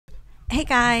Hey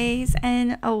guys,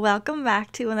 and welcome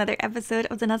back to another episode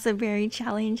of the Not So Berry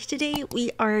Challenge. Today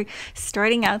we are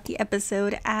starting out the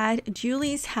episode at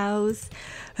Julie's house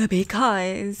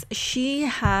because she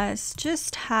has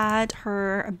just had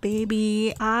her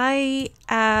baby. I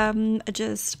am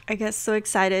just, so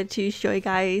excited to show you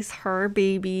guys her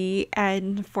baby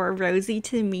and for Rosie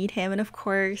to meet him. And of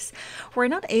course, we're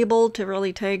not able to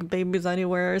really take babies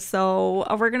anywhere, so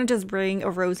we're gonna just bring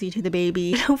Rosie to the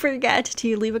baby. Don't forget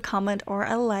to leave a comment or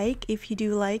a like if you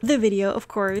do like the video, of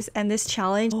course, and this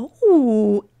challenge.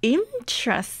 Oh,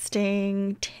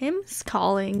 interesting. Tim's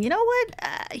calling. You know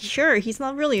what? Sure, he's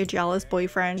not really a jealous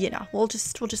boyfriend. You know, we'll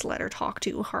just let her talk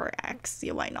to her ex.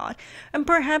 Yeah, why not? And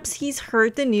perhaps he's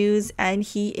heard the news and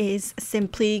he is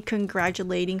simply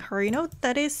congratulating her. You know,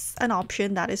 that is an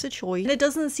option. That is a choice. And it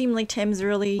doesn't seem like Tim's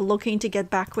really looking to get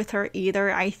back with her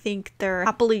either. I think they're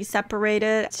happily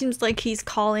separated. It seems like he's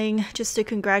calling just to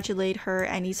congratulate her,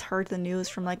 and he's heard the news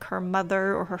from like her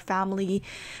mother or her family,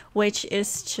 which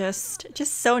is just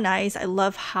so nice. I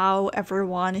love how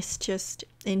everyone is just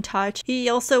in touch. He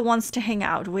also wants to hang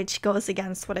out, which goes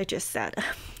against what I just said.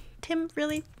 Tim,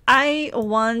 really? I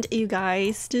want you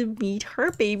guys to meet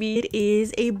her baby. It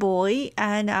is a boy,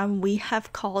 and we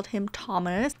have called him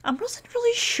Thomas. I wasn't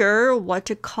really sure what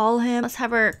to call him. Let's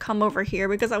have her come over here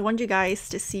because I want you guys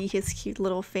to see his cute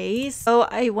little face. So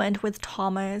I went with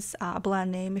Thomas, a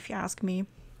bland name if you ask me.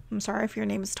 I'm sorry if your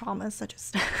name is Thomas. I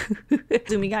just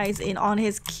zoom you guys in on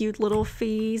his cute little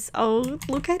face. Oh,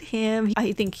 look at him.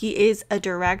 I think he is a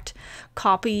direct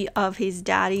copy of his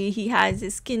daddy. He has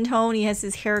his skin tone, he has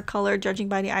his hair color, judging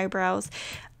by the eyebrows.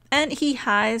 And he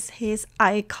has his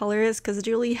eye colors because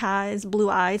Julie has blue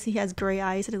eyes. He has gray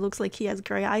eyes, and it looks like he has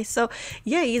gray eyes. So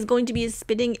yeah, he's going to be a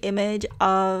spitting image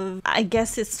of, I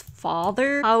guess, his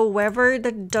father. However,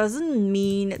 that doesn't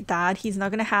mean that he's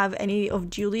not going to have any of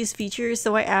Julie's features.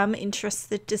 So I am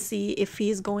interested to see if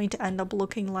he's going to end up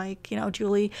looking like, you know,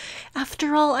 Julie.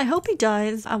 After all, I hope he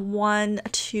does. I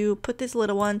want to put this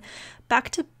little one back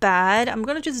to bed. I'm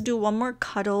gonna just do one more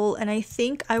cuddle, and I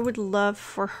think I would love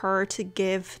for her to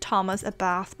give Thomas a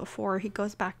bath before he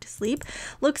goes back to sleep.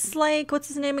 Looks like, what's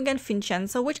his name again?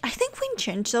 Vincenzo, which I think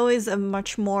Vincenzo is a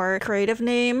much more creative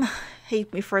name.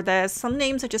 Hate me for this. Some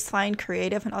names I just find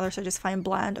creative and others I just find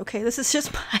bland. Okay, this is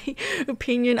just my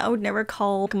opinion. I would never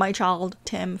call my child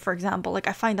Tim, for example. Like,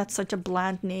 I find that such a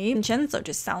bland name. Vincenzo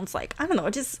just sounds like, I don't know,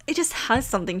 it just has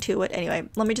something to it. Anyway,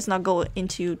 let me just not go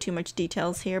into too much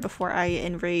details here before I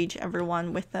enrage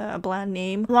everyone with a bland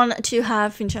name. I want to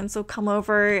have Vincenzo come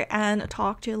over and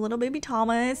talk to little baby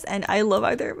Thomas, and I love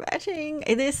how they're matching.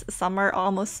 It is summer,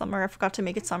 almost summer. I forgot to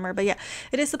make it summer, but yeah,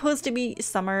 it is supposed to be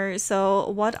summer. So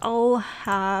what I'll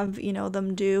have, you know,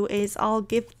 them do is I'll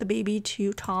give the baby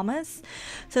to Thomas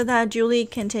so that Julie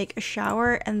can take a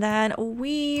shower, and then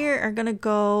we are gonna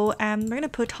go and we're gonna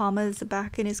put Thomas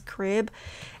back in his crib.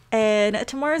 And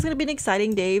tomorrow is going to be an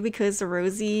exciting day because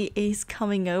Rosie is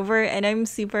coming over, and I'm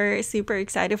super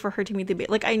excited for her to meet the baby.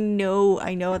 Like, I know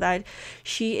that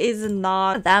she is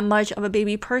not that much of a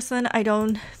baby person. I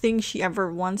don't think she ever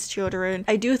wants children.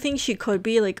 I do think she could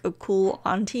be like a cool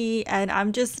auntie, and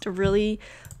I'm just really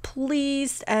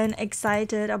pleased and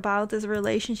excited about this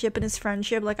relationship and this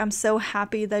friendship. Like, I'm so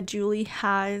happy that Julie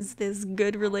has this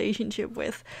good relationship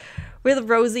with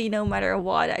Rosie no matter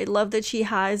what. I love that she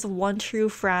has one true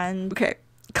friend. Okay,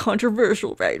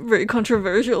 controversial, right? Very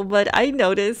controversial, but I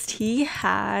noticed he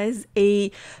has a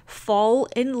fall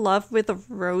in love with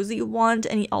Rosie want,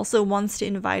 and he also wants to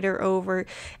invite her over.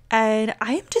 And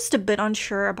I am just a bit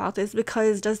unsure about this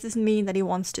because does this mean that he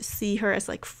wants to see her as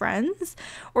like friends,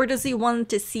 or does he want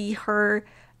to see her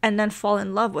and then fall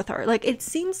in love with her? Like, it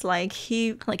seems like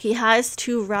he has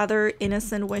two rather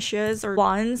innocent wishes or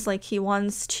wants. Like, he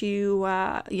wants to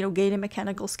you know, gain a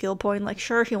mechanical skill point. Like,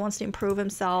 sure, he wants to improve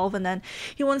himself, and then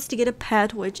he wants to get a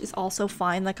pet, which is also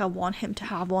fine. Like, I want him to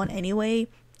have one anyway.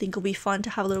 Think it'll be fun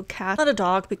to have a little cat, not a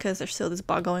dog, because there's still this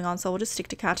bug going on, so we'll just stick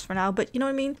to cats for now. But you know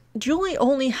what I mean? Julie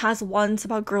only has wants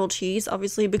about grilled cheese,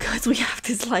 obviously, because we have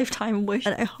this lifetime wish,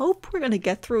 and I hope we're gonna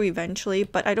get through eventually.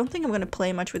 But I don't think I'm gonna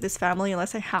play much with this family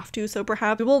unless I have to, so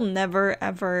perhaps we will never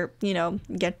ever, you know,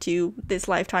 get to this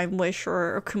lifetime wish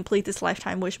or complete this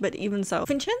lifetime wish. But even so,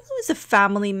 Vincenzo is a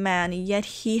family man, yet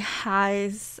he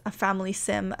has a family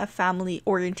sim, a family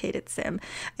orientated sim,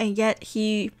 and yet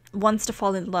he wants to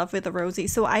fall in love with Rosie.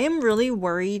 So I am really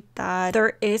worried that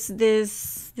there is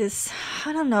this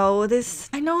I don't know,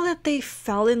 I know that they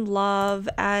fell in love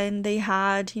and they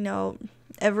had, you know,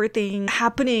 everything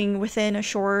happening within a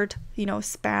short, you know,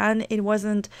 span. It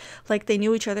wasn't like they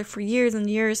knew each other for years and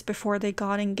years before they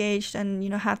got engaged and, you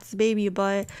know, had this baby.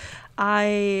 But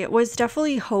I was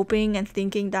definitely hoping and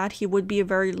thinking that he would be a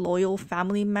very loyal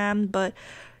family man, but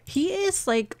he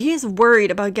is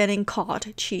worried about getting caught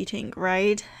cheating,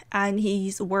 right? And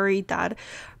he's worried that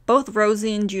both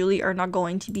Rosie and Julie are not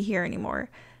going to be here anymore.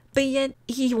 But yet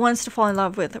he wants to fall in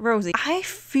love with Rosie. I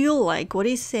feel like what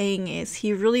he's saying is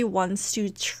he really wants to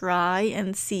try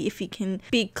and see if he can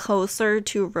be closer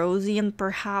to Rosie and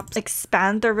perhaps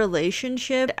expand their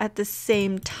relationship. At the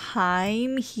same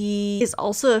time, he is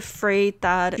also afraid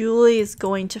that Julie is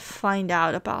going to find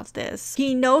out about this.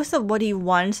 He knows that what he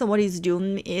wants and what he's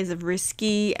doing is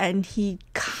risky, and he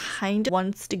kind of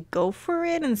wants to go for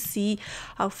it and see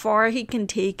how far he can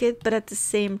take it. But at the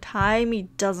same time, he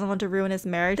doesn't want to ruin his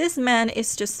marriage. This man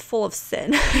is just full of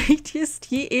sin.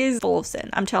 He is full of sin.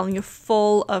 I'm telling you,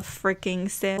 full of freaking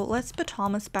sin. Well, let's put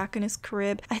Thomas back in his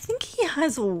crib. I think he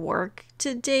has work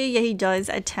today. Yeah, he does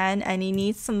at 10, and he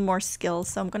needs some more skills,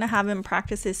 so I'm gonna have him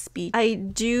practice his speech. I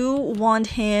do want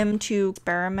him to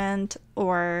experiment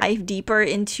or dive deeper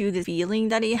into the feeling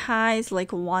that he has,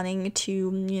 like wanting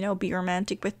to, you know, be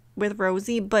romantic with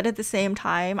Rosie, but at the same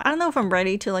time, I don't know if I'm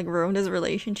ready to like ruin his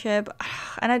relationship.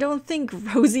 And I don't think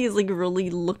Rosie is like really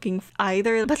looking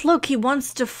either. But look, he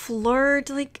wants to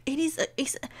flirt. Like he's a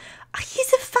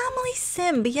family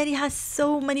sim, but yet he has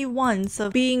so many wants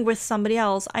of being with somebody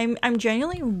else. I'm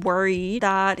genuinely worried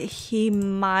that he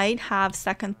might have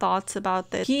second thoughts about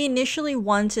this. He initially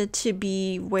wanted to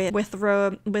be with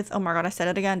oh my god, I said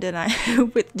it again, didn't I?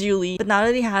 With Julie. But now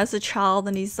that he has a child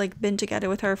and he's like been together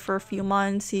with her for a few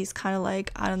months, he's kind of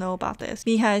like, I don't know about this.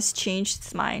 He has changed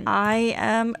his mind. I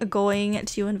am going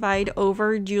to invite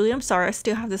over Julie. I'm sorry, I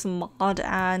still have this mod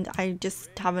and I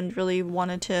just haven't really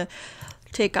wanted to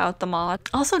take out the mod.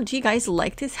 Also, do you guys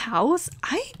like this house?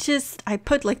 I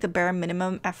put like the bare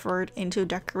minimum effort into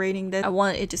decorating this. I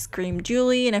wanted it to scream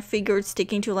Julie, and I figured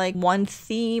sticking to like one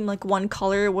theme, like one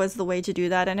color was the way to do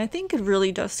that. And I think it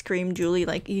really does scream Julie.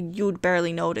 Like you'd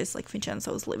barely notice like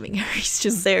Vincenzo's living here. He's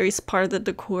just there. He's part of the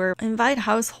decor. Invite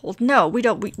household. No, we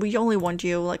don't. We only want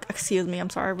you. Like, excuse me, I'm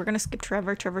sorry. We're gonna skip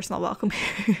Trevor. Trevor's not welcome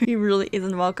here. He really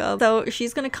isn't welcome. So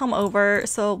she's gonna come over.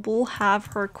 So we'll have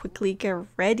her quickly get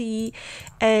ready.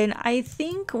 And I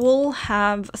think we'll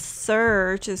have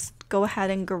Sir just go ahead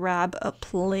and grab a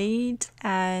plate.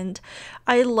 And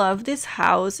I love this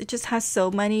house. It just has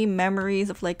so many memories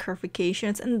of like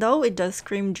clarifications. And though it does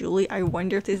scream Julie, I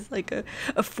wonder if this is like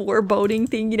a foreboding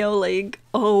thing, you know, like,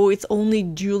 oh, it's only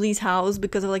Julie's house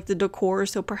because of like the decor.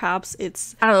 So perhaps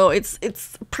it's, I don't know,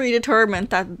 it's predetermined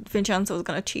that Vincenzo is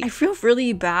gonna cheat. I feel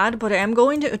really bad, but I am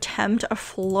going to attempt a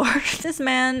flirt. This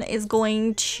man is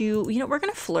going to, you know, we're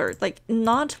gonna flirt, like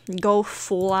not go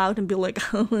full out and be like,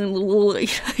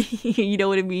 you know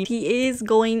what I mean? He is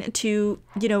going to,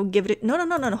 you know, give it, no.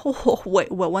 Oh,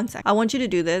 wait, 1 sec. I want you to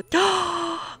do this.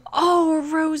 Oh,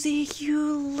 Rosie,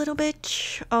 you little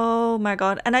bitch. Oh my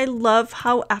god. And I love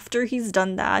how after he's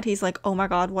done that, he's like, oh my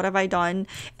god, what have I done?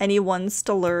 And he wants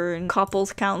to learn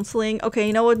couples counseling. Okay,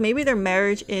 you know what? Maybe their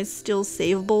marriage is still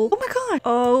savable. Oh my god.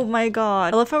 Oh my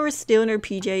god. I love how we're still in her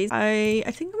PJs. I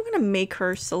think I'm gonna make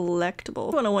her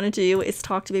selectable. What I wanted to do is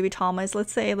talk to baby Thomas.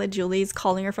 Let's say that Julie's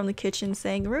calling her from the kitchen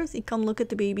saying, Rosie, come look at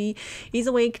the baby. He's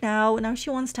awake now. Now she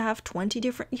wants to have 20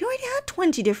 different... You already had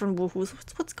 20 different woohoos.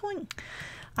 What's going...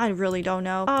 I really don't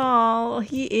know. Oh,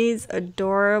 he is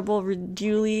adorable with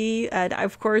Julie. And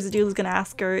of course, Julie's gonna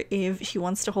ask her if she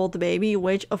wants to hold the baby,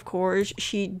 which of course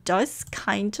she does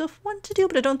kind of want to do,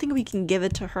 but I don't think we can give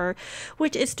it to her,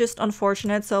 which is just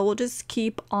unfortunate. So we'll just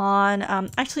keep on.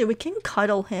 Actually, we can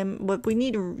cuddle him, but we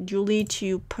need Julie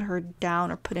to put her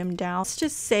down or put him down. Let's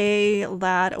just say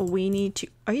that we need to...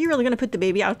 Are you really gonna put the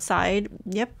baby outside?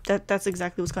 Yep, that's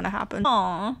exactly what's gonna happen.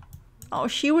 Aww. Oh,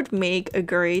 she would make a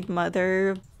great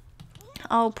mother.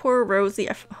 Oh, poor Rosie.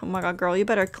 Oh my god, girl, you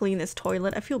better clean this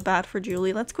toilet. I feel bad for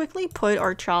Julie. Let's quickly put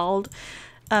our child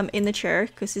in the chair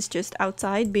because he's just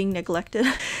outside being neglected.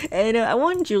 And I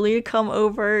want Julie to come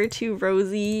over to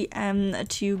Rosie and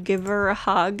to give her a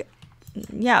hug.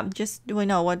 Yeah, just, we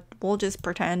know what, we'll just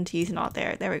pretend he's not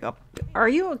there. There we go. Are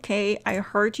you okay? I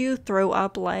heard you throw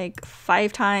up like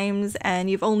 5 times and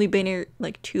you've only been here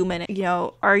like 2 minutes. You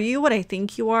know, are you what I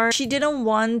think you are? She didn't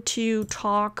want to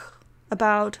talk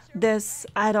about this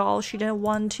at all. She didn't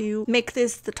want to make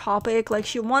this the topic. Like,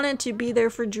 she wanted to be there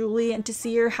for Julie and to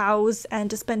see her house and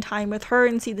to spend time with her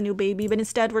and see the new baby, but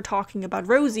instead we're talking about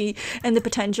Rosie and the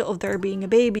potential of there being a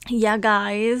baby. Yeah,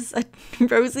 guys,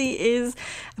 Rosie is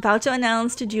about to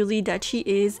announce to Julie that she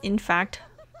is in fact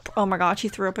Oh my god, she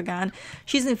threw up again.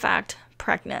 She's in fact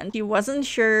pregnant. She wasn't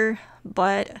sure,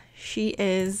 but she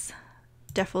is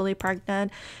definitely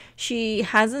pregnant. She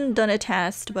hasn't done a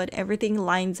test, but everything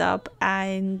lines up,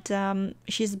 and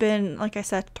she's been, like I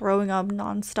said, throwing up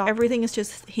nonstop. Everything is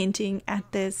just hinting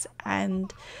at this,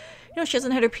 and she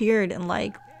hasn't had a period in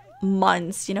like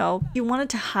months. She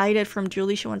wanted to hide it from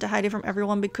Julie. She wanted to hide it from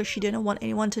everyone because she didn't want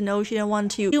anyone to know. She didn't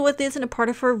want to deal with this, and a part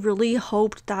of her really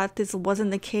hoped that this wasn't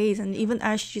the case. And even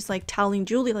as she's like telling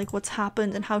Julie like what's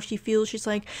happened and how she feels, she's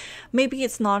like, maybe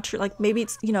it's not true, like maybe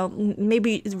it's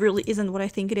maybe it really isn't what I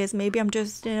think it is. Maybe I'm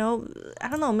just I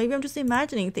don't know, maybe I'm just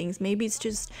imagining things. Maybe it's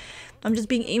just I'm just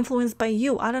being influenced by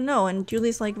you. I don't know. And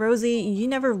Julie's like, Rosie, you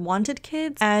never wanted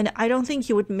kids, and I don't think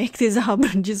you would make this up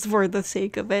just for the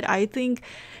sake of it. I think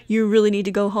you really need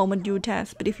to go home and do a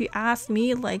test. But if you ask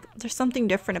me, like, there's something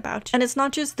different about you. And it's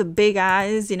not just the big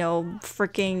eyes,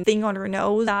 freaking thing on her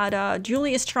nose that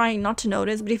Julie is trying not to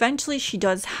notice, but eventually she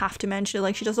does have to mention it.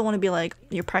 Like, she doesn't want to be like,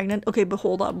 you're pregnant? Okay, but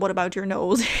hold up, what about your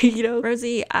nose?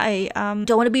 Rosie, I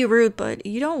don't want to be rude, but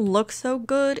you don't look so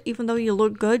good, even though you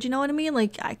look good, you know what I mean?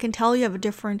 Like, I can tell you have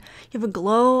a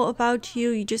glow about you.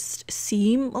 You just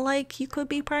seem like you could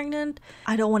be pregnant.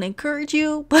 I don't want to encourage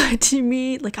you, but to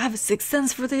me, like, I have a sixth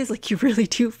sense for this. Like, you really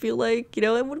do feel like,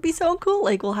 it would be so cool.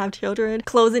 Like, we'll have children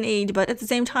close in age, but at the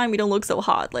same time, you don't look so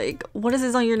hot. Like, what is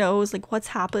this on your nose? Like, what's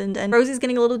happened? And Rosie's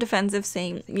getting a little defensive,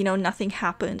 saying, nothing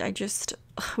happened. I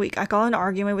got in an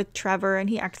argument with Trevor, and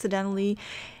he accidentally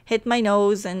hit my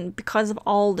nose, and because of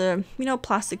all the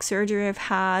plastic surgery I've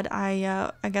had,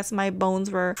 I guess my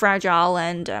bones were fragile,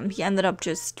 and he ended up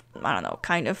just, I don't know,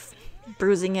 kind of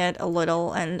bruising it a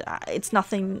little, and it's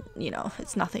nothing,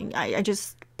 it's nothing. I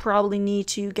just probably need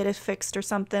to get it fixed or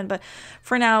something, but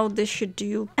for now this should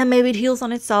do, and maybe it heals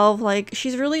on itself. Like,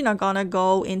 she's really not gonna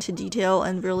go into detail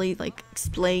and really like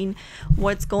explain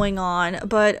what's going on,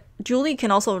 but Julie can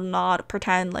also not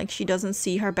pretend like she doesn't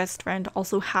see her best friend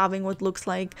also having what looks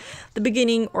like the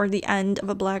beginning or the end of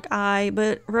a black eye.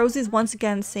 But Rosie's once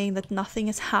again saying that nothing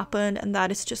has happened, and that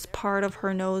is just part of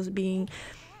her nose being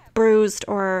bruised,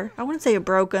 or I wouldn't say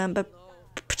broken, but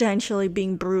potentially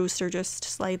being bruised or just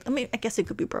slight. I mean, I guess it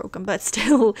could be broken, but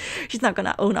still, she's not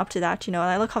gonna own up to that, And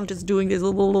I like how I'm just doing this,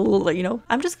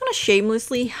 I'm just gonna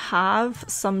shamelessly have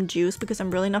some juice because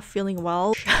I'm really not feeling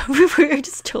well. I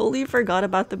just totally forgot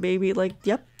about the baby. Like,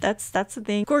 yep, that's the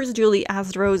thing. Of course, Julie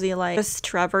asked Rosie, like, does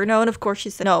Trevor know? And of course she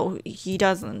said no, he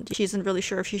doesn't. She isn't really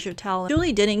sure if she should tell him.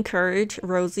 Julie did encourage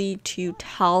Rosie to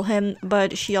tell him,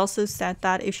 but she also said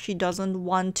that if she doesn't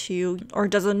want to or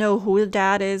doesn't know who the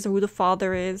dad is or who the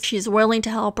father is, she's willing to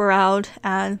help her out,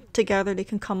 and together they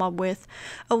can come up with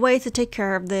a way to take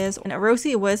care of this. And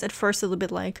Rosie was at first a little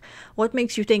bit like, what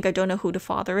makes you think I don't know who the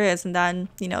father is? And then,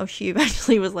 she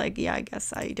eventually was like, yeah, I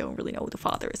guess I don't really know who the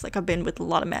father is. Like, I've been with a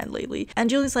lot of men lately. And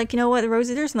Julie's like, you know what,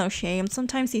 Rosie, there's no shame.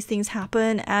 Sometimes these things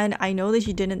happen, and I know that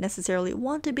you didn't necessarily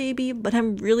want a baby, but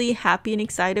I'm really happy and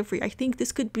excited for you. I think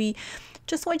this could be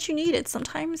just what you needed.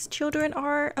 Sometimes children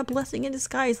are a blessing in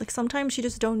disguise. Like, sometimes you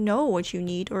just don't know what you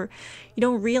need, or you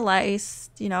don't realize,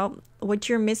 what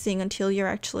you're missing until you're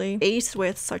actually faced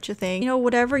with such a thing.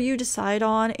 Whatever you decide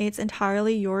on, it's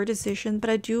entirely your decision, but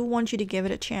I do want you to give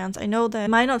it a chance. I know that it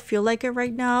might not feel like it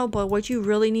right now, but what you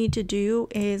really need to do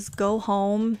is go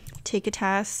home, take a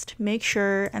test, make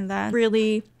sure, and then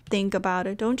really think about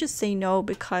it. Don't just say no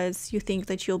because you think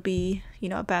that you'll be,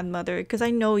 a bad mother, because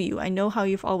I know you. I know how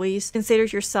you've always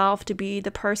considered yourself to be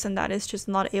the person that is just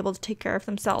not able to take care of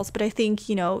themselves. But I think,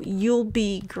 you'll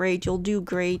be great. You'll do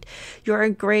great. You're a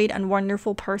great and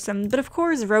wonderful person. But of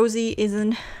course, Rosie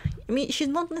isn't, she's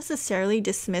not necessarily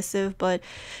dismissive, but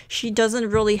she doesn't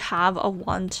really have a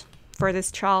want for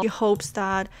this child. She hopes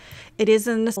that it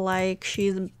isn't like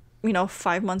she's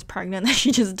 5 months pregnant that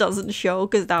she just doesn't show,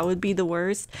 because that would be the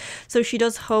worst. So she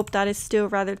does hope that it's still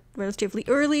rather relatively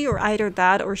early, or either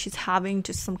that or she's having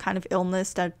just some kind of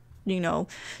illness that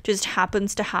just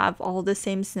happens to have all the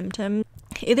same symptoms.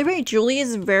 Either way, Julie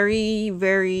is very,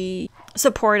 very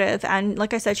supportive, and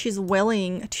like I said, she's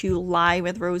willing to lie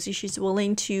with Rosie. She's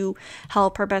willing to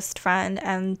help her best friend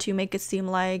and to make it seem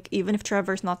like even if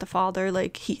Trevor's not the father,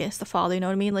 like, he is the father, you know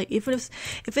what I mean? Like, even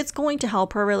if it's going to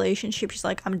help her relationship, she's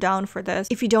like, I'm down for this.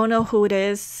 If you don't know who it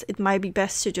is, it might be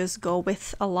best to just go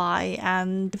with a lie,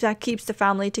 and if that keeps the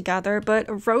family together.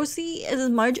 But Rosie, as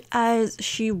much as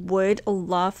she would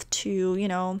love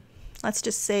to, let's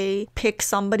just say, pick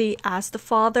somebody as the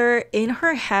father, in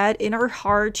her head, in her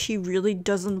heart, she really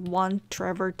doesn't want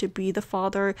Trevor to be the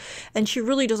father, and she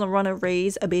really doesn't want to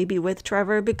raise a baby with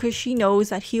Trevor, because she knows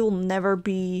that he will never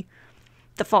be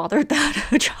the father that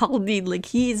a child needs. Like,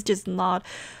 he is just not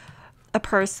a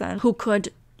person who could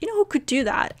you know, who could do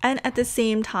that? And at the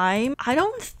same time, I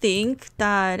don't think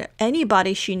that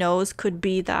anybody she knows could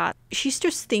be that. She's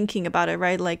just thinking about it,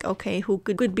 right? Like, okay, who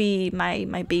could be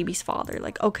my baby's father?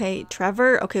 Like, okay,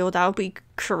 Trevor. Okay, well, that would be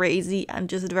crazy and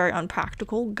just a very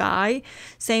unpractical guy.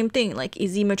 Same thing, like,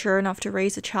 is he mature enough to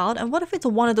raise a child? And what if it's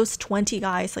one of those 20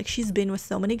 guys? Like, she's been with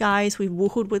so many guys, we've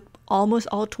woohooed with almost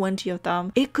all 20 of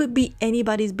them. It could be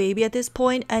anybody's baby at this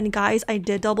point. And guys, I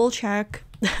did double check.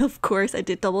 Of course I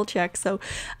did double check, so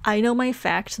I know my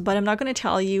facts, but I'm not going to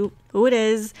tell you who it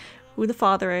is, who the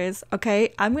father is.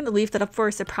 Okay, I'm gonna leave that up for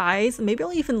a surprise. Maybe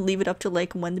I'll even leave it up to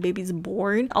like when the baby's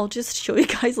born. I'll just show you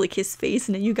guys like his face,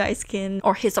 and then you guys can,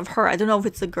 or his of her, I don't know if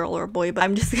it's a girl or a boy, but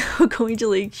I'm just going to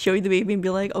like show you the baby and be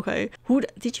like, okay, who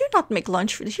did you not make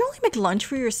lunch for? Did you only make lunch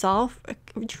for yourself?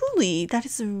 Julie, that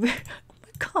is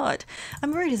God,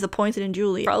 I'm very disappointed in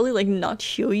Julie. Probably like not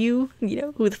show you, you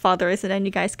know, who the father is, and then you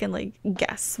guys can like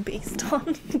guess based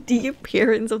on the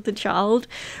appearance of the child.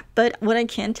 But what I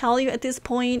can tell you at this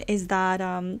point is that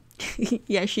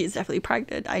yeah, she is definitely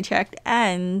pregnant. I checked,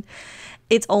 and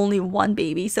it's only one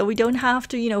baby, so we don't have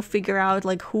to, you know, figure out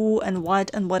like who and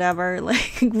what and whatever.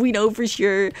 Like, we know for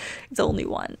sure it's only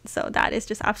one, so that is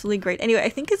just absolutely great. Anyway, I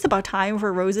think it's about time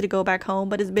for Rosé to go back home,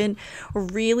 but it's been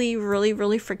really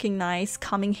freaking nice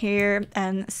coming here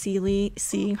and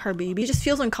seeing her baby. It just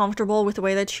feels uncomfortable with the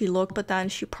way that she looked, but then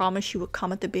she promised she would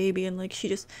come at the baby, and like she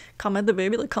just come at the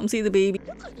baby, like, come see the baby.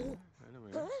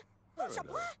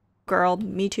 Girl,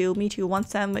 me too, one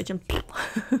sandwich and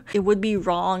it would be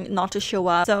wrong not to show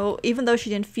up. So even though she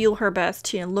didn't feel her best,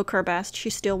 she didn't look her best, she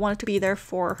still wanted to be there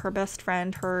for her best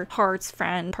friend, her heart's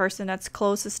friend, person that's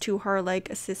closest to her, like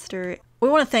a sister. We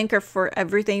want to thank her for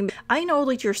everything. I know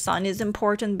like your son is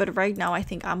important, but right now I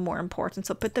think I'm more important.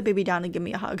 So put the baby down and give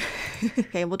me a hug.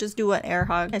 Okay, we'll just do an air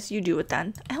hug. Yes, you do it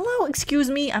then. Hello, excuse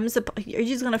me. Are you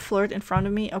just gonna flirt in front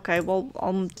of me? Okay, well,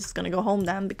 I'm just gonna go home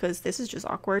then because this is just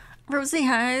awkward. Rosé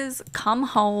has come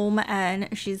home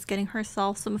and she's getting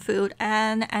herself some food.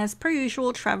 And as per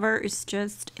usual, Trevor is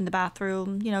just in the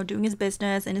bathroom, you know, doing his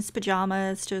business in his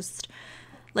pajamas, just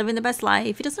living the best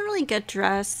life. He doesn't really get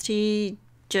dressed. He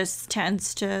just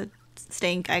tends to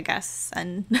stink, I guess,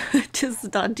 and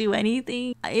just not do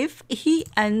anything. If he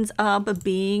ends up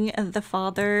being the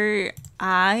father,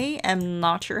 I am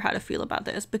not sure how to feel about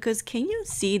this, because can you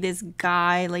see this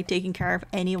guy like taking care of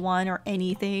anyone or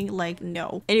anything? Like,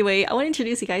 no. Anyway, I want to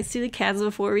introduce you guys to the cats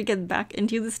before we get back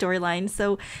into the storyline.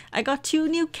 So I got two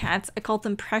new cats. I called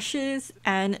them Precious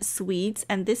and Sweets,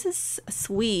 and this is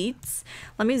Sweets.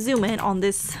 Let me zoom in on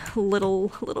this little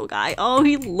guy. Oh,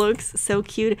 he looks so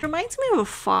cute. It reminds me of a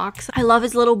fox. I love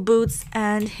his little boots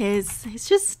and his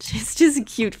just a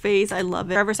cute face. I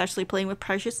love it. Trevor's actually playing with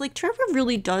Precious. Like, Trevor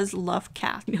really does love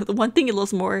cats. You know, the one thing he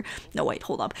loves more, no wait,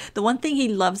 hold up, the one thing he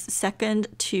loves second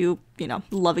to, you know,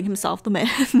 loving himself the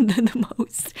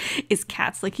most is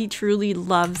cats. Like, he truly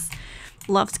loves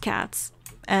cats.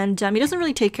 And he doesn't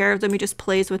really take care of them, he just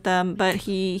plays with them, but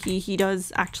he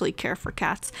does actually care for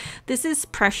cats. This is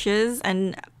Precious,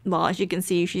 and well, as you can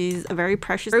see, she's a very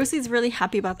precious. Rosie's really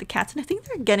happy about the cats, and I think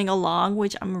they're getting along,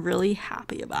 which I'm really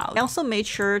happy about. I also made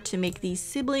sure to make these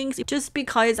siblings just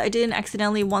because I didn't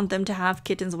accidentally want them to have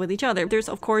kittens with each other. There's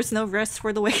of course no rest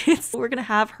for the wicked. We're gonna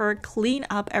have her clean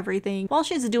up everything. While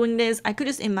she's doing this, I could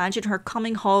just imagine her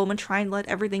coming home and trying to let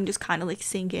everything just kind of like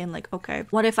sink in. Like, okay,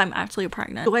 what if I'm actually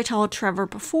pregnant? Do I tell Trevor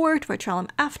before? Do I tell him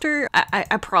after?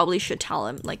 I probably should tell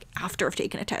him like after I've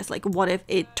taken a test. Like, what if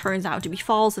it turns out to be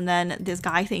false and then this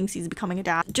guy thinks he's becoming a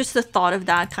dad? Just the thought of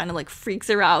that kind of like freaks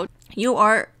her out. You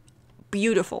are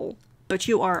beautiful, but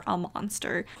you are a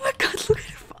monster. Oh my god, look at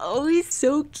him. Oh, he's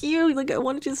so cute. Like, I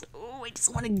want to just, oh, I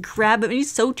just want to grab him. And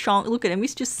he's so chonky. Look at him,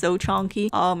 he's just so chonky.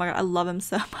 Oh my god, I love him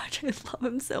so much. I love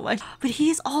him so much. But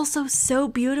he's also so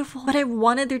beautiful. But I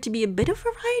wanted there to be a bit of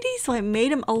variety, so I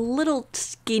made him a little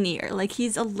skinnier. Like,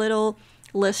 he's a little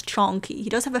less chonky. He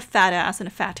does have a fat ass and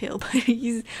a fat tail, but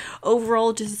he's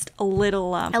overall just a little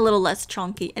less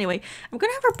chonky. Anyway, I'm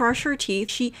gonna have her brush her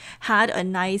teeth. She had a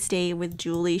nice day with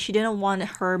Julie. She didn't want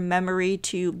her memory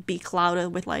to be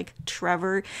clouded with like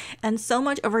Trevor, and so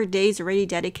much of her day is already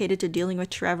dedicated to dealing with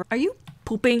Trevor. Are you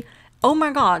pooping? Oh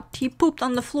my god, he pooped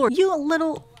on the floor. You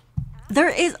little... There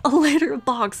is a litter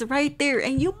box right there,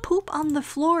 and you poop on the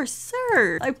floor,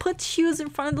 sir. I put shoes in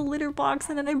front of the litter box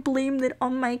and then I blamed it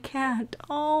on my cat.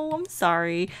 Oh, I'm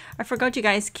sorry. I forgot you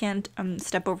guys can't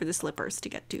step over the slippers to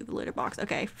get to the litter box.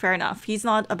 Okay, fair enough. He's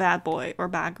not a bad boy or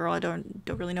bad girl. I don't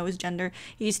really know his gender.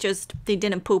 He's just, they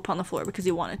didn't poop on the floor because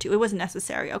he wanted to. It wasn't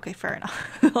necessary. Okay, fair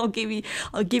enough. I'll give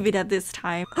you that this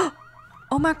time.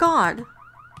 Oh my god.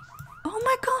 Oh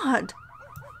my god.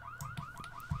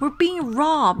 We're being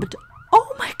robbed.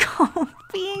 Oh my god.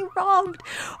 being robbed.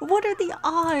 What are the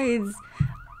odds?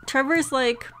 Trevor's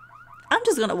like, I'm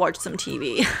just gonna watch some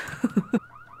TV.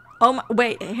 Oh my,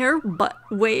 wait,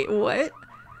 wait, what?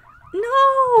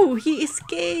 No, he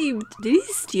escaped. Did he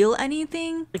steal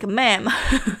anything? Like, ma'am,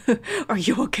 are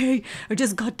you okay? I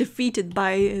just got defeated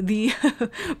by the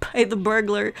by the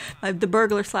burglar. The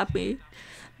burglar slapped me.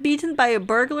 Beaten by a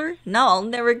burglar? No, I'll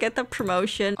never get the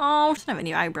promotion. Oh, doesn't have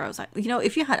any eyebrows. You know,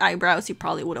 if you had eyebrows, you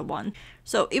probably would have won.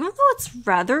 So even though it's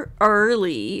rather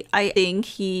early, I think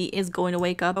he is going to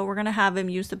wake up. But we're gonna have him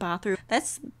use the bathroom.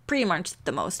 That's pretty much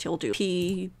the most he'll do.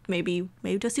 He maybe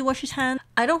does he wash his hands?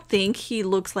 I don't think he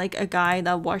looks like a guy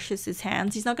that washes his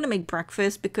hands. He's not gonna make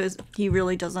breakfast because he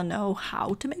really doesn't know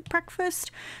how to make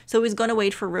breakfast. So he's gonna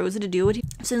wait for Rosie to do it.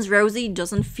 Since Rosie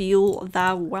doesn't feel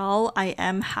that well, I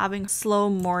am having a slow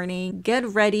morning. Get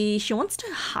ready. She wants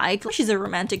to hike. She's a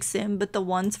romantic sim, but the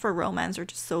ones for romance are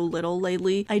just so little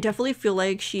lately. I definitely feel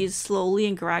like she's slowly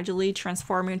and gradually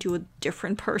transforming into a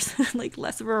different person, like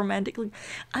less of a romantic. Like,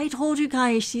 I told you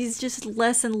guys, she's just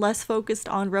less and less focused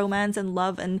on romance and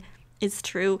love, and it's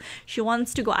true. She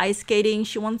wants to go ice skating.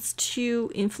 She wants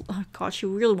to oh god, she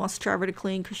really wants Trevor to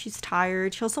clean because she's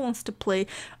tired. She also wants to play.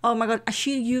 Oh my god,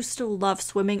 she used to love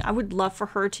swimming. I would love for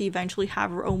her to eventually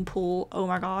have her own pool. Oh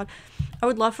my god, I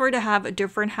would love for her to have a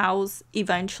different house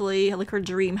eventually, like her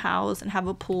dream house, and have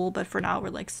a pool. But for now, we're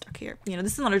like stuck here. You know,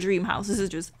 this is not a dream house. This is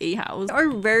just a house. We're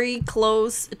very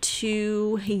close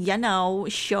to, you know,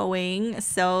 showing.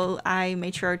 So I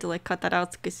made sure to like cut that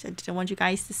out because I didn't want you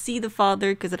guys to see the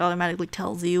father because it automatically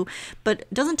tells you, but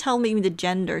it doesn't tell me the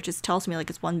gender. It just tells me like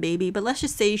it's one baby. But let's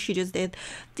just say she just did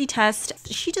the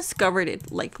test. She discovered it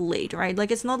like late, right?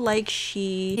 Like it's not like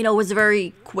she, you know, was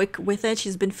very quick with it.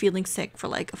 She's been feeling sick for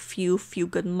like a few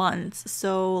good months.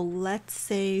 So let's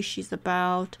say she's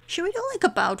about, should we do like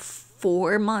about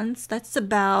 4 months? That's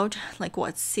about like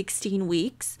what, 16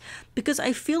 weeks? Because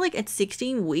I feel like at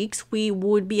 16 weeks we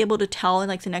would be able to tell in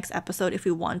like the next episode if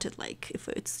we wanted, like if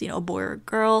it's, you know, a boy or a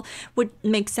girl. Would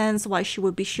make sense why she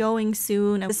would be showing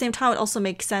soon. At the same time, it also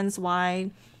makes sense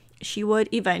why she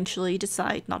would eventually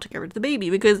decide not to get rid of the baby,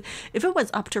 because if it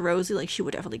was up to Rosie, like she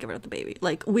would definitely get rid of the baby.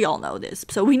 Like we all know this,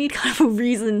 so we need kind of a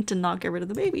reason to not get rid of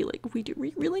the baby. Like we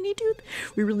really need to,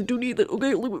 we really do need that. Okay,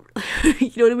 you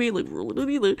know what I mean? Like we really do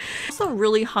need that. I'm also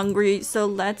really hungry, so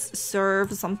let's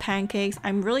serve some pancakes.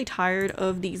 I'm really tired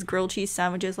of these grilled cheese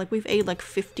sandwiches. Like we've ate like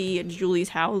 50 at Julie's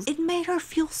house. It made her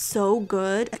feel so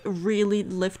good. It really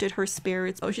lifted her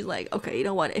spirits. So she's like, okay, you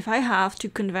know what? If I have to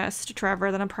confess to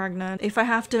Trevor that I'm pregnant, if I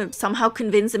have to somehow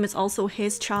convince him it's also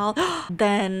his child,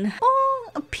 then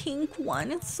oh, a pink one,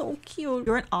 it's so cute.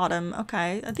 You're an autumn.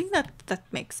 Okay, I think that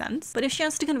makes sense. But if she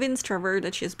has to convince Trevor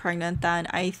that she's pregnant, then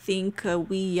I think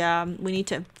we need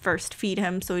to first feed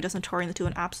him so he doesn't turn into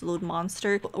an absolute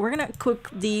monster. We're gonna cook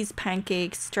these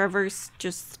pancakes. Trevor's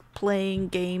just playing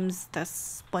games.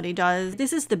 That's what he does.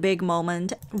 This is the big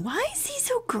moment. Why is he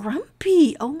so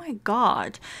grumpy? Oh my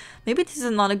god, maybe this is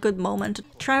not a good moment.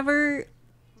 Trevor,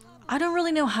 I don't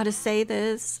really know how to say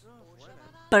this,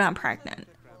 but I'm pregnant.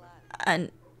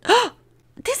 And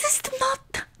this is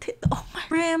not, oh my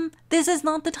Rim, this is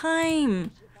not the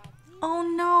time. Oh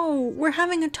no, we're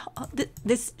having a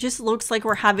this just looks like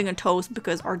we're having a toast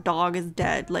because our dog is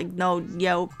dead. Like, no,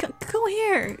 yo, go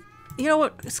here. You know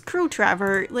what, screw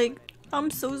Trevor. Like,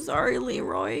 I'm so sorry,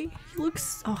 Leroy. He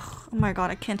looks, oh my god,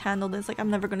 I can't handle this. Like, I'm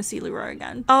never gonna see Leroy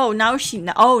again. Oh, now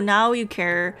now you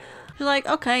care. You're like,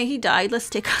 okay, he died, let's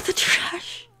take out the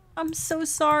trash. I'm so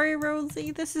sorry,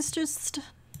 Rosie. This is just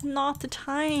not the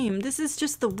time. This is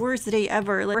just the worst day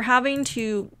ever. Like, we're having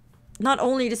to not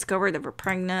only discover that we're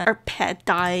pregnant, our pet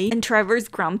died, and Trevor's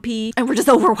grumpy, and we're just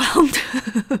overwhelmed.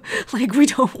 Like, we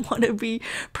don't want to be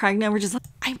pregnant. We're just like,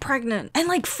 I'm pregnant. And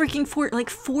like freaking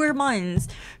 4 months.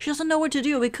 She doesn't know what to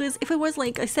do, because if it was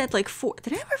like I said, like 4,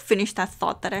 did I ever finish that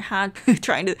thought that I had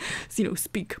trying to, you know,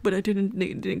 speak, but it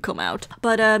didn't come out.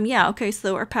 But yeah, okay,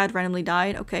 so our pet randomly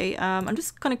died. Okay, I'm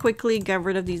just gonna quickly get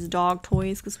rid of these dog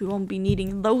toys because we won't be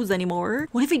needing those anymore.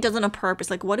 What if he does it on purpose?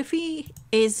 Like, what if he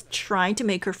is trying to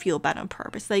make her feel bad on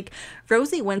purpose? Like,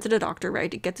 Rosie went to the doctor,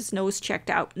 right, to get his nose checked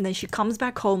out, and then she comes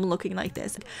back home looking like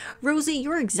this. Rosie,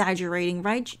 you're exaggerating,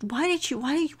 right? Why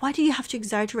do you have to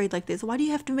exaggerate like this? Why do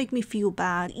you have to make me feel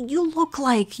bad? You look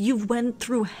like you went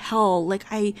through hell. Like,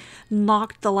 I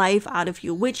knocked the life out of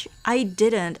you, which I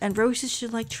didn't. And Rosie's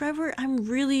just like, Trevor, I'm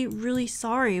really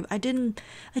sorry. I didn't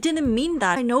mean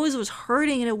that. My nose was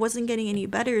hurting and it wasn't getting any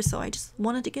better, so I just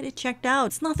wanted to get it checked out.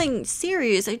 It's nothing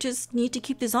serious. I just need to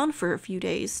keep this on for a few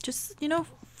days. Just, you know,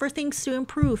 for things to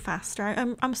improve faster.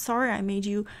 I'm sorry I made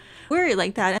you worry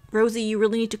like that. And Rosie, you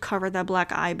really need to cover that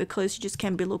black eye because you just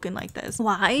can't be looking like this.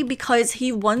 Why? Because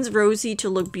he wants Rosie to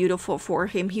look beautiful for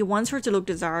him. He wants her to look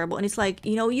desirable. And it's like,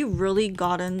 you know, you've really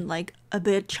gotten like a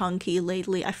bit chunky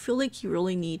lately. I feel like you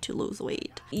really need to lose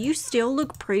weight. You still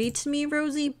look pretty to me,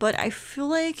 Rosie, but I feel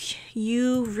like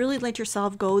you really let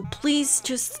yourself go. Please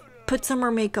just put some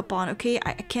more makeup on, okay?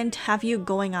 I can't have you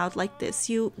going out like this.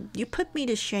 You put me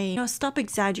to shame. You know, stop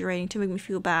exaggerating to make me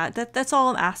feel bad. That's all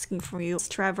I'm asking from you.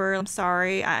 Trevor, I'm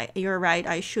sorry. You're right.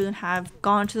 I shouldn't have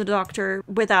gone to the doctor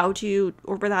without you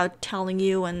or without telling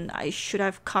you, and I should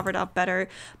have covered up better.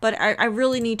 But I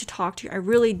really need to talk to you. I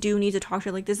really do need to talk to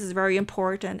you. Like, this is very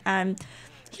important. And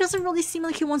he doesn't really seem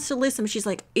like he wants to listen. She's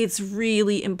like, it's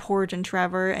really important,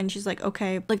 Trevor. And she's like,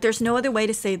 okay, like, there's no other way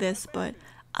to say this, but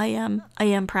I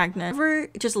am pregnant. Trevor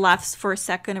just laughs for a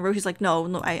second, and Rosie's like,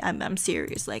 no, I'm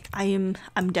serious. Like, I'm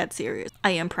dead serious. I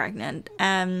am pregnant.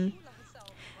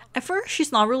 At first,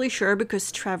 she's not really sure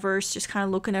because Trevor's just kind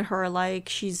of looking at her like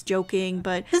she's joking,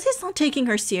 but because he's not taking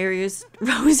her serious,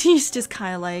 Rosie's just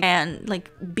kind of like, and like,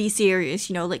 be serious,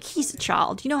 you know, like, he's a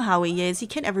child. You know how he is. He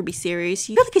can't ever be serious.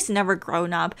 You feel like he's never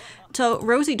grown up. So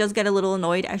Rosie does get a little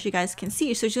annoyed, as you guys can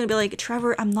see. So she's gonna be like,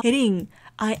 Trevor, I'm not kidding.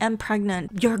 I am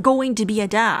pregnant. You're going to be a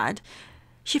dad.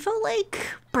 She felt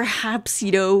like perhaps,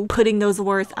 you know, putting those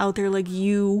words out there like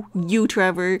you,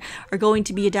 Trevor, are going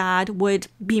to be a dad would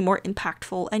be more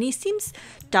impactful. And he seems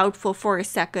doubtful for a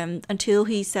second until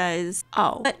he says,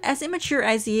 oh. But as immature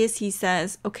as he is, he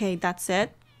says, okay, that's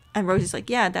it. And Rosie's like,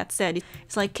 yeah, that's it.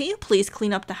 It's like, can you please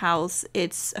clean up the house?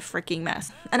 It's a freaking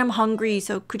mess. And I'm hungry,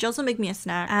 so could you also make me a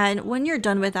snack? And when you're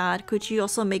done with that, could you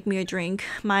also make me a drink?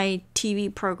 My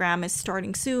TV program is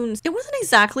starting soon. It wasn't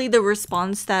exactly the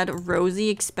response that Rosie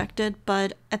expected,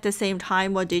 but at the same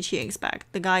time, what did she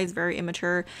expect? The guy is very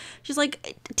immature. She's like,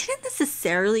 it didn't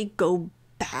necessarily go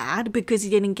bad because he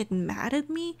didn't get mad at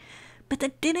me. But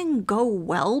that didn't go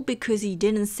well because he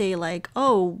didn't say like,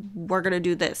 oh, we're gonna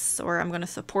do this, or I'm gonna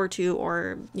support you,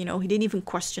 or, you know, he didn't even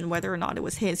question whether or not it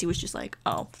was his. He was just like,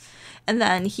 oh. And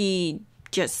then he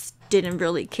just didn't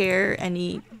really care, and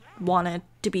he wanted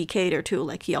to be catered to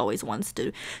like he always wants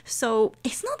to. So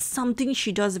it's not something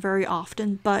she does very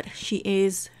often, but she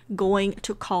is going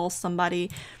to call somebody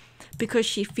because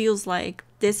she feels like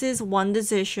this is one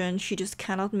decision she just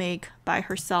cannot make by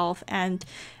herself. And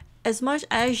as much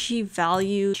as she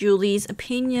values Julie's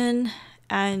opinion,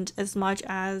 and as much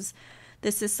as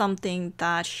this is something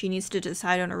that she needs to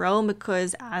decide on her own,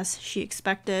 because as she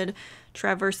expected,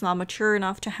 Trevor's not mature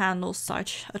enough to handle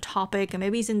such a topic, and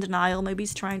maybe he's in denial, maybe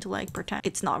he's trying to like pretend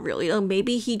it's not really, or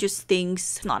maybe he just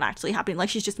thinks it's not actually happening, like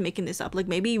she's just making this up, like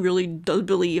maybe he really does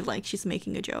believe like she's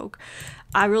making a joke.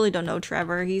 I really don't know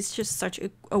Trevor. He's just such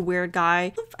a weird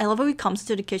guy. I love how he comes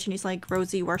to the kitchen, he's like,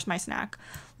 Rosie, where's my snack?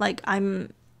 Like,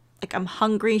 I'm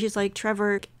hungry. She's like,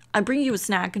 Trevor, I'll bring you a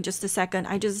snack in just a second.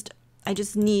 I just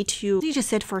need to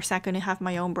sit for a second and have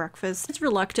my own breakfast. It's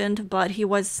reluctant, but he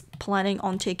was planning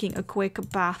on taking a quick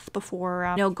bath before,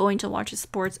 you know, going to watch his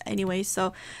sports anyway.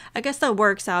 So I guess that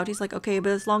works out. He's like, okay,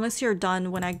 but as long as you're done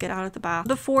when I get out of the bath.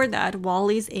 Before that, while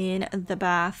he's in the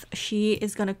bath, she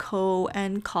is gonna go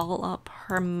and call up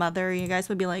her mother. You guys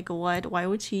would be like, what? Why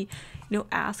would she, you know,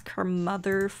 ask her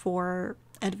mother for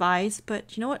advice?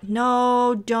 But you know what,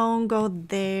 no, don't go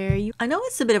there. I know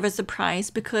it's a bit of a surprise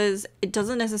because it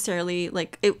doesn't necessarily,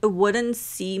 like, it wouldn't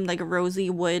seem like Rosie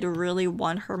would really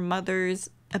want her mother's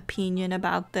opinion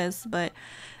about this, but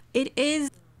it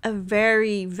is a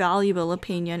very valuable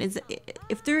opinion.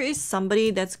 If there is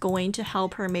somebody that's going to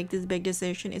help her make this big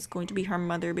decision, it's going to be her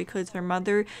mother, because her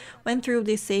mother went through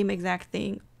the same exact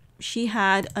thing. She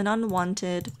had an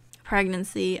unwanted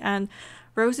pregnancy, and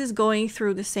Rose is going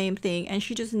through the same thing, and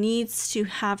she just needs to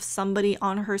have somebody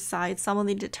on her side,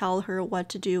 somebody to tell her what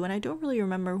to do. And I don't really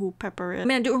remember who Pepper is. I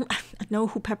mean, I know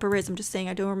who Pepper is. I'm just saying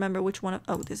I don't remember which one of...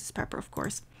 Oh, this is Pepper, of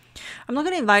course. I'm not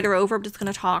going to invite her over. I'm just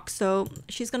going to talk. So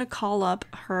she's going to call up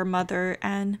her mother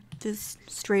and just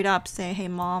straight up say, hey,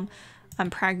 Mom, I'm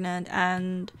pregnant.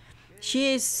 And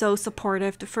she is so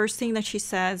supportive. The first thing that she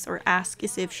says or asks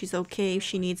is if she's okay, if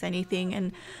she needs anything,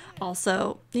 and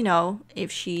also, you know,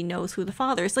 if she knows who the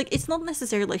father is. Like, it's not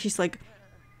necessarily like she's like,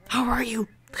 how are you?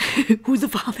 Who's the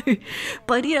father?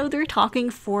 But, you know, they're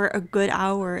talking for a good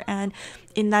hour, and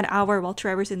in that hour while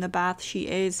Trevor's in the bath, she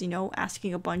is, you know,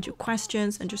 asking a bunch of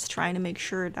questions and just trying to make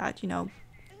sure that, you know,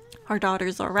 her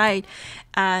daughter's all right,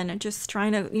 and just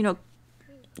trying to, you know,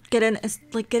 get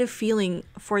a feeling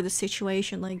for the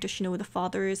situation. Like, does she know who the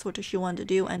father is? What does she want to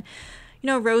do? And, you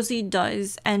know, Rosie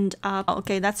does end up,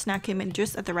 okay, that snack came in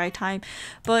just at the right time,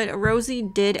 but Rosie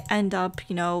did end up,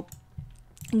 you know,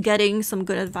 getting some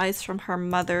good advice from her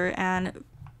mother, and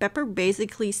Pepper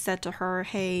basically said to her,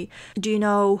 hey, do you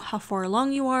know how far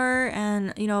along you are?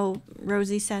 And, you know,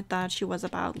 Rosie said that she was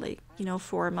about, like, you know,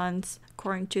 4 months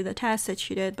according to the test that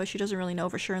she did, but she doesn't really know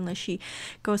for sure unless she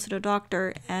goes to the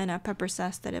doctor. And Pepper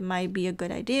says that it might be a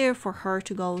good idea for her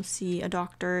to go see a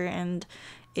doctor, and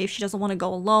if she doesn't want to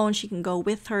go alone, she can go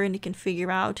with her and they can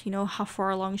figure out, you know, how far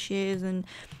along she is and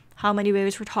how many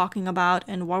babies we're talking about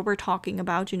and what we're talking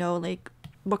about, you know, like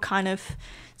what kind of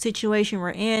situation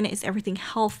we're in. Is everything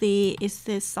healthy? Is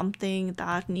this something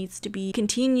that needs to be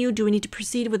continued? Do we need to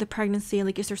proceed with the pregnancy?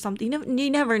 Like, is there something? You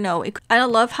never know. And I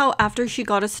love how after she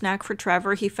got a snack for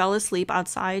Trevor, he fell asleep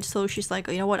outside. So she's like,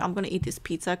 you know what? I'm gonna eat this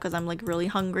pizza because I'm like really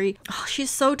hungry. Oh, she's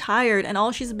so tired, and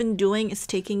all she's been doing is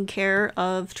taking care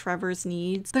of Trevor's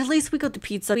needs. But at least we got the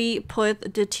pizza. We put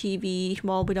the TV.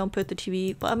 Well, we don't put the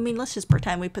TV, but I mean, let's just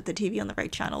pretend we put the TV on the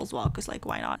right channel as well, because like,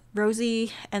 why not?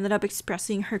 Rosie ended up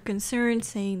expressing her concern,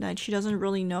 saying that she doesn't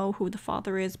really know who the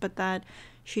father is, but that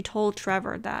she told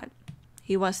Trevor that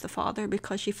he was the father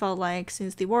because she felt like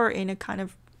since they were in a kind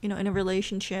of, you know, in a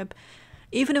relationship,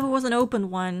 even if it was an open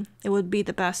one, it would be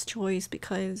the best choice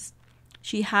because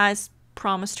she has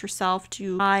promised herself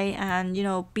to try and, you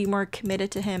know, be more committed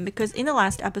to him. Because in the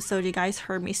last episode, you guys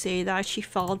heard me say that she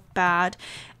felt bad,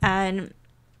 and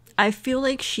I feel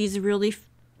like she's really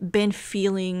been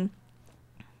feeling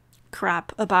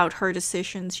crap about her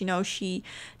decisions. You know, she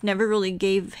never really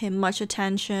gave him much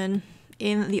attention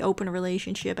in the open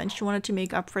relationship, and she wanted to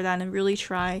make up for that and really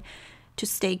try to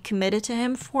stay committed to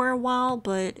him for a while,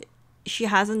 but she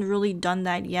hasn't really done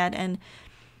that yet. And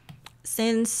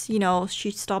since, you know,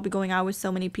 she stopped going out with so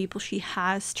many people, she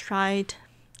has tried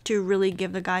to really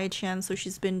give the guy a chance. So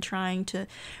she's been trying to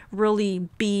really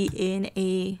be in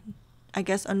a, I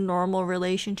guess, a normal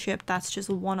relationship that's just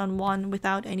one-on-one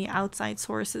without any outside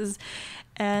sources,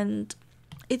 and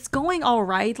it's going all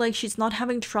right. Like, she's not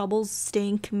having troubles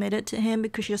staying committed to him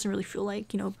because she doesn't really feel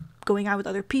like, you know, going out with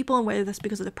other people, and whether that's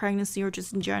because of the pregnancy or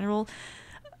just in general,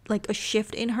 like a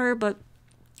shift in her. But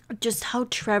just how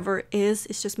Trevor is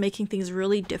just making things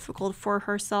really difficult for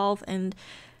herself. And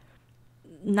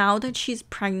now that she's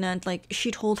pregnant, like,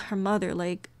 she told her mother,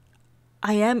 like,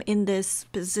 I am in this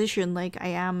position, like, I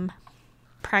am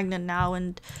pregnant now,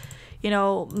 and, you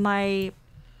know, my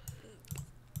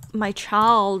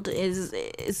child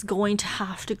is going to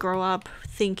have to grow up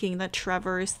thinking that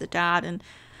Trevor is the dad, and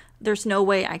there's no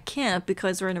way I can't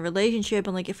because we're in a relationship,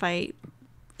 and like, if I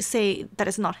say that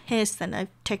it's not his, then I've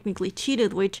technically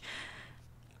cheated, which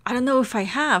I don't know if I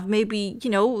have. Maybe, you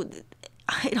know,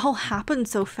 it all happened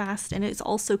so fast and it's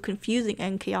also confusing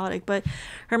and chaotic. But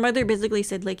her mother basically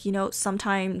said, like, you know,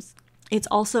 sometimes it's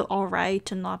also all right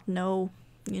to not know,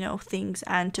 you know, things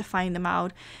and to find them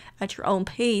out at your own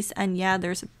pace. And yeah,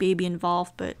 there's a baby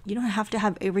involved, but you don't have to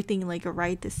have everything like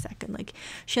right this second. Like,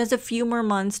 she has a few more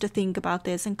months to think about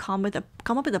this and come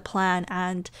up with a plan,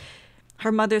 and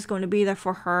her mother's going to be there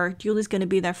for her. Julie's going to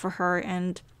be there for her,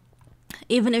 and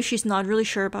even if she's not really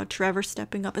sure about Trevor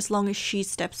stepping up, as long as she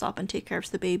steps up and takes care of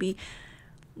the baby,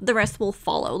 the rest will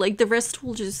follow. Like, the rest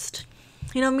will just,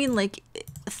 you know what I mean? Like,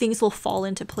 things will fall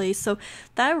into place. So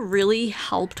that really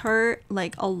helped her,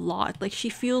 like, a lot. Like, she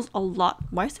feels a lot.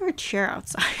 Why is there a chair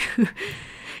outside?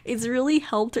 It's really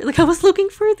helped her. Like, I was looking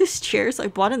for this chair, so I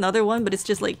bought another one, but it's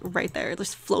just like right there,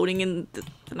 just floating in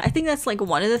and I think that's like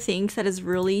one of the things that has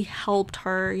really helped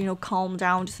her, you know, calm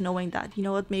down, just knowing that, you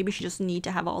know what, maybe she just need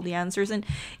to have all the answers. And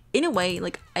in a way,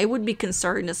 like, I would be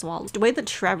concerned as well. The way that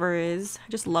Trevor is,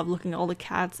 I just love looking at all the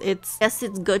cats. Yes,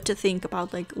 it's good to think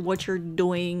about like what you're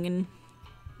doing and,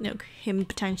 you know, him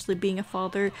potentially being a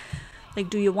father. Like,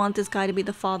 do you want this guy to be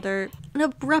the father? An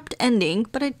abrupt ending,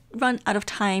 but I run out of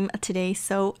time today,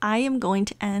 so I am going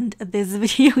to end this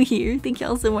video here. Thank you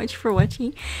all so much for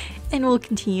watching, and we'll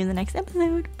continue in the next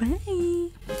episode.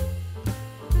 Bye!